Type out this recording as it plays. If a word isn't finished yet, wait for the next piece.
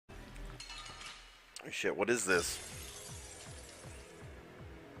Shit, what is this?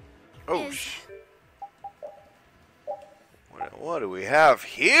 Oh, what do we have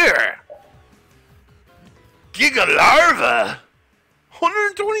here? Gigalarva!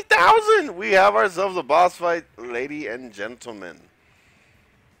 120,000! We have ourselves a boss fight, lady and gentlemen.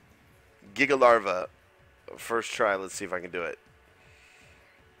 Gigalarva. First try, let's see if I can do it.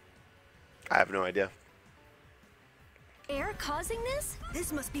 I have no idea. Air causing this?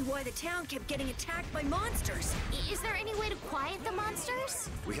 This must be why the town kept getting attacked by monsters. Is there any way to quiet the monsters?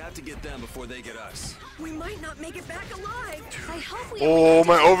 We have to get them before they get us. We might not make it back alive. I hope we Oh,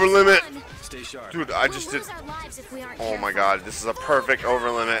 my over limit. Stay sharp. Dude, I just did. Our lives if we aren't Oh my careful. god, this is a perfect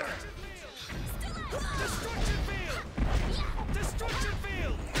over limit.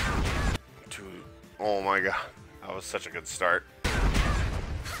 Dude, oh my god. That was such a good start.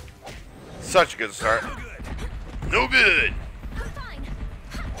 Such a good start. No good. I'm fine.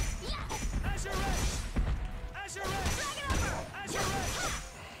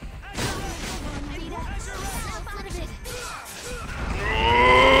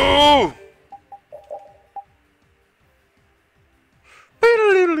 Oh!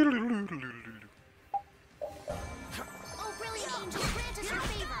 Oh, brilliant angel, grant us your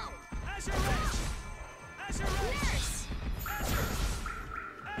favor.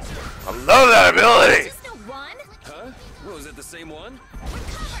 I love that ability. Is this the one? Huh? What, was it the same one?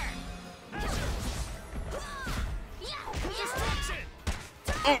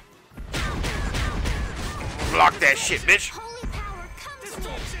 Oh. Block that shit, bitch. Holy power, come to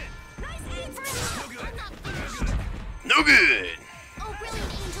me. Nice aim for I'm not finished. No good. Oh,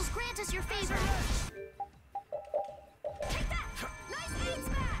 brilliant angels, grant us your favor. Take that. Nice aim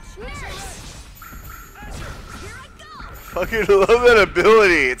smash. Nurse. Here I go. Fucking love that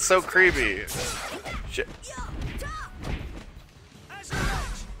ability. It's so creepy. Shit.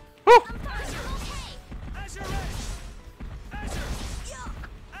 Woo. I'm fine, I'm okay.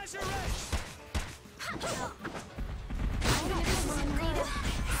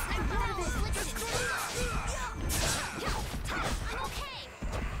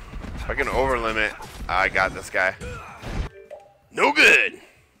 Fucking over limit. I got this guy. No good.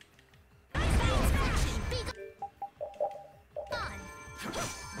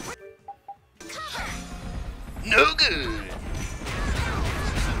 No good.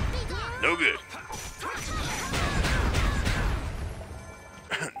 No good.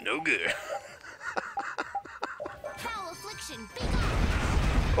 No good. Foul affliction, be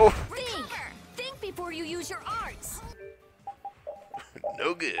Oh, Think before you use your arts.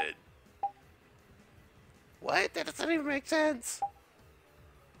 no good. What? That doesn't even make sense.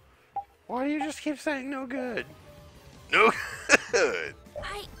 Why do you just keep saying no good? No good.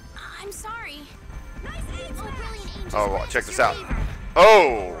 I'm sorry. Nice aim, oh, brilliant angels, Oh, well, grant check us this your out. favor.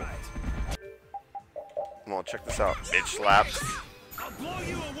 Oh! Come on, check this out. Bitch slaps. I'll blow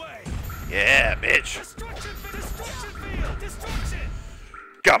you away. Yeah, bitch. Destruction field. Destruction.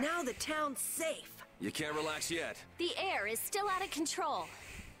 Go. Now the town's safe. You can't relax yet. The air is still out of control.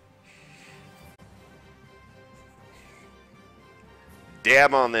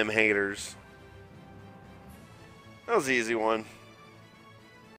 Damn on them haters. That was the easy one.